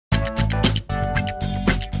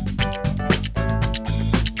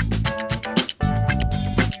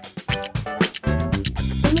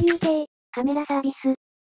カメラサービス。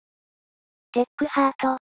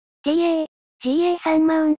TECHART TA-GA3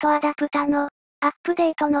 マウントアダプタのアップ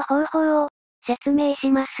デートの方法を説明し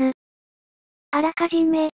ます。あらかじ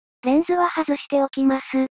めレンズは外しておきま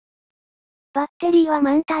す。バッテリーは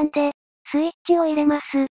満タンでスイッチを入れま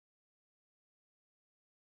す。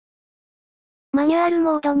マニュアル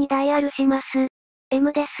モードにダイヤルします。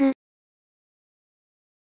M です。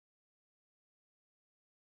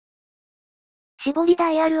絞りダ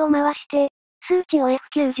イヤルを回して、数値を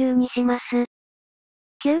F90 にします。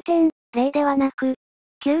9.0 ではなく、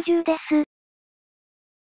90です。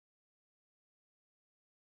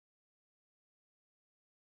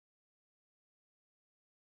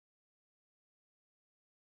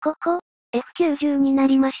ここ、F90 にな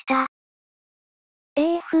りました。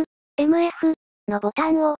AF、MF のボタ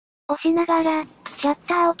ンを押しながら、シャッ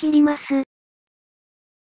ターを切ります。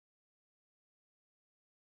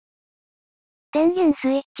電源ス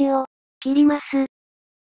イッチを切ります。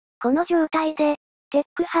この状態で、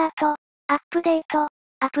TECHARTアップデート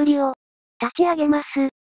アプリを立ち上げます。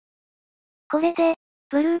これで、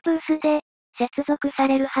Bluetooth で接続さ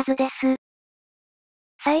れるはずです。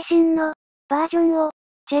最新のバージョンを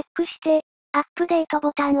チェックして、アップデート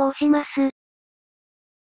ボタンを押します。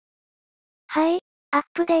はい、アッ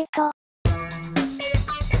プデート。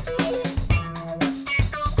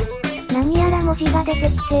何やら文字が出てき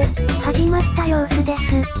て、始まった様子です。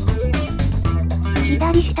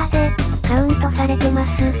左下で、カウントされてま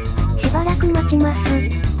す。しばらく待ちます。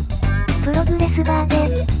プログレスバー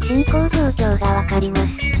で、進行状況がわかります。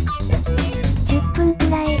10分く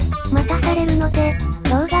らい、待たされるので、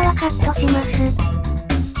動画はカットします。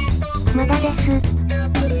まだです。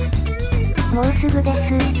もうすぐです。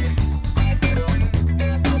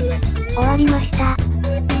終わりました。